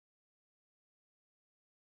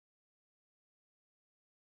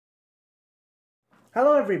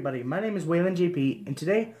Hello everybody, my name is Waylon JP, and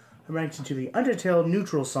today I'm reacting to the Undertale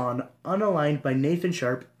neutral song Unaligned by Nathan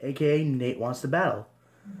Sharp, aka NateWantsToBattle.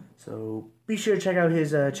 So be sure to check out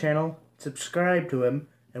his channel, subscribe to him,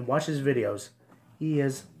 and watch his videos. He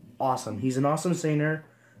is awesome. He's an awesome singer.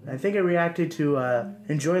 And I think I reacted to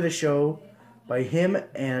Enjoy the Show by him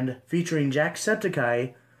and featuring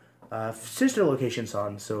Jacksepticeye, Sister Location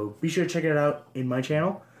song. So be sure to check it out in my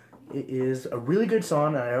channel. It is a really good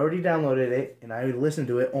song, and I already downloaded it, and I listen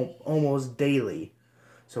to it almost daily.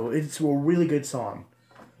 So it's a really good song.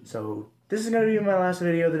 So this is going to be my last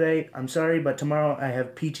video today. I'm sorry, but tomorrow I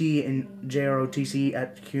have PT and JROTC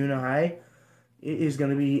at CUNA High. It is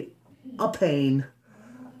going to be a pain,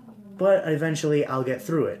 but eventually I'll get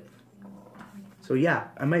through it. So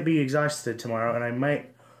yeah, I might be exhausted tomorrow, and I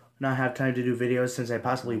might not have time to do videos since I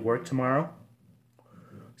possibly work tomorrow.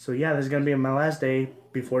 So yeah, this is going to be my last day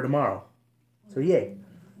before tomorrow. So yay.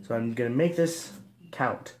 So I'm going to make this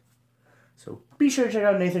count. So be sure to check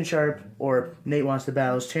out Nathan Sharp or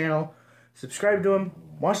NateWantsToBattle's channel. Subscribe to him.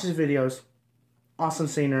 Watch his videos. Awesome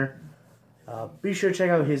singer. Be sure to check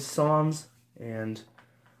out his songs and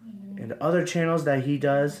other channels that he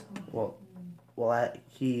does.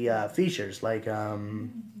 He features like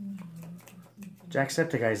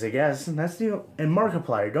Jacksepticeye, I guess. And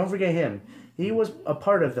Markiplier. Don't forget him. He was a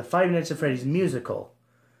part of the Five Nights at Freddy's musical.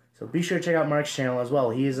 So be sure to check out Mark's channel as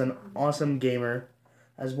well. He is an awesome gamer,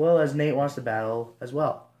 as well as NateWantsToBattle as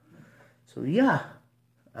well. So yeah,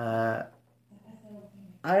 I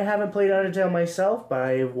haven't played Undertale myself, but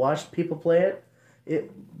I've watched people play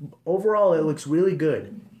it. Overall, it looks really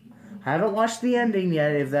good. I haven't watched the ending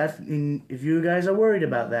yet. If you guys are worried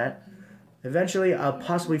about that, eventually I'll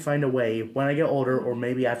possibly find a way when I get older, or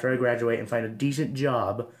maybe after I graduate and find a decent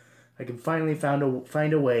job, I can finally find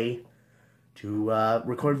a way to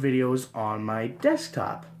record videos on my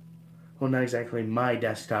desktop. Well, not exactly my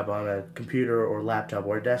desktop, on a computer or laptop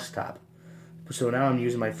or desktop. So now I'm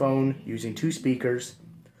using my phone, using two speakers.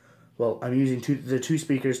 Well, I'm using the two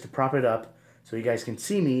speakers to prop it up so you guys can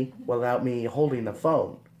see me without me holding the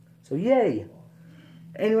phone. So yay!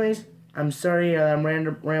 Anyways, I'm sorry I'm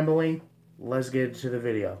rambling. Let's get into the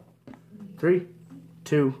video. 3,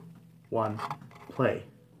 2, 1, play.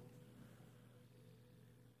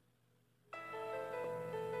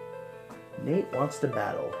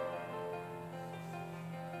 NateWantsToBattle.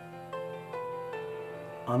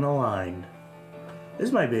 Unaligned.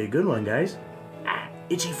 This might be a good one, guys. Ah,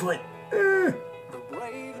 itchy foot. The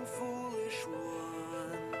brave and foolish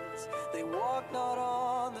ones, they walk not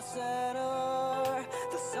on the center.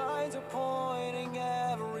 The signs are pointing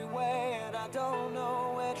every way, and I don't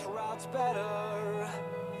know which route's better.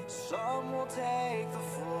 Some will take the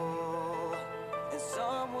fall, and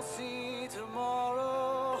some will see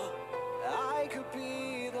tomorrow. I could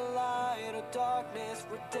be the light of darkness,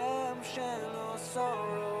 redemption or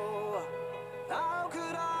sorrow. How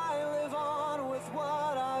could I live on with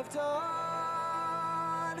what I've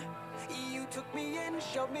done? You took me in,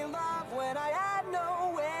 showed me love when I had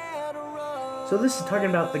nowhere to run. So this is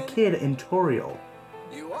talking about the kid in Toriel.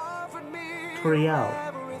 You offered me Toriel.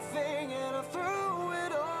 everything, and I threw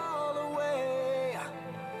it all away.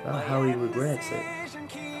 How he regrets it.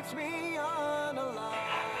 Keeps me unaligned.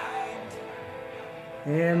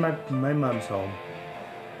 And my mom's home.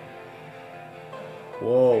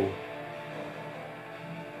 Whoa.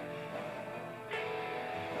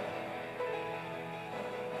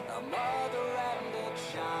 A mother and a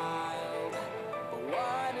child, but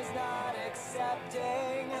one is not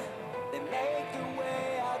accepting. They make their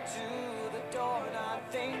way out to the door, not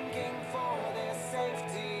thinking for their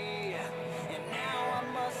safety. And now I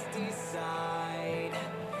must decide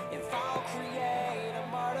if I'll create a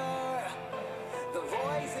martyr. The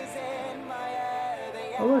voices in my head,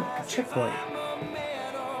 they Oh look, ask checkpoint. if I'm a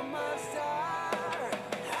man or monster.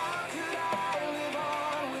 How could I live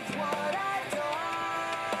on with what I've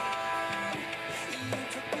done? You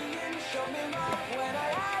took me in, showed me love when I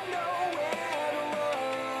had nowhere to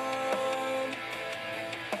run.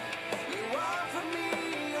 You offered me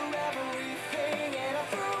your everything, and I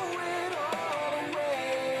threw it all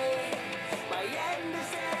away. My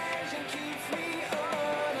indecision keeps me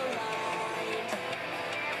unaligned.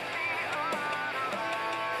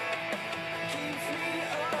 Keeps me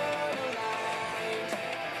unaligned.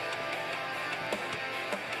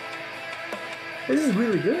 This is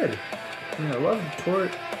really good. Yeah, I love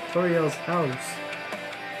Toriel's house.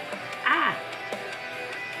 Ah!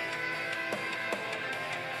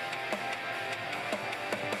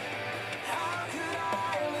 How could I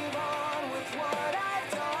live on with what I've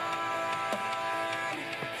done?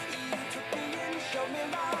 You took me in, showed me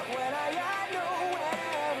love when I had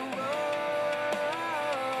nowhere to run.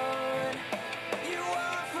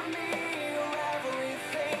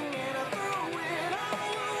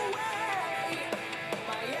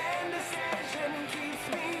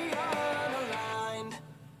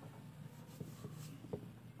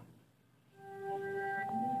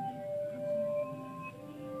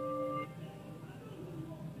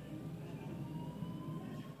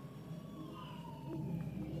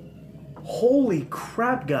 Holy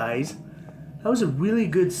crap, guys. That was a really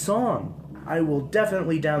good song. I will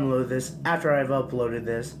definitely download this after I've uploaded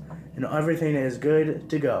this and everything is good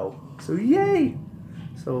to go. So yay!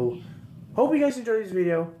 So, hope you guys enjoyed this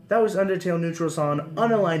video. That was Undertale neutral song,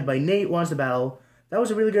 Unaligned by NateWantsToBattle. That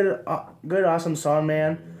was a really good, awesome song,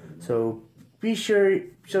 man. So, be sure to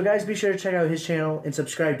check out his channel and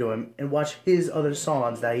subscribe to him and watch his other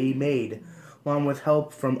songs that he made, along with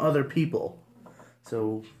help from other people.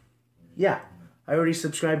 So, yeah, I already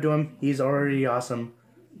subscribed to him. He's already awesome.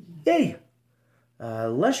 Yay!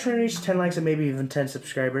 Let's try to reach 10 likes and maybe even 10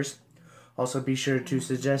 subscribers. Also, be sure to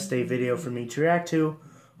suggest a video for me to react to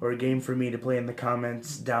or a game for me to play in the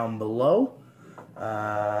comments down below.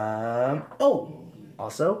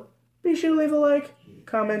 Also, be sure to leave a like,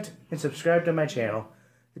 comment, and subscribe to my channel.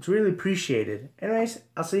 It's really appreciated. Anyways,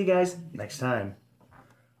 I'll see you guys next time.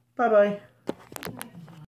 Bye-bye.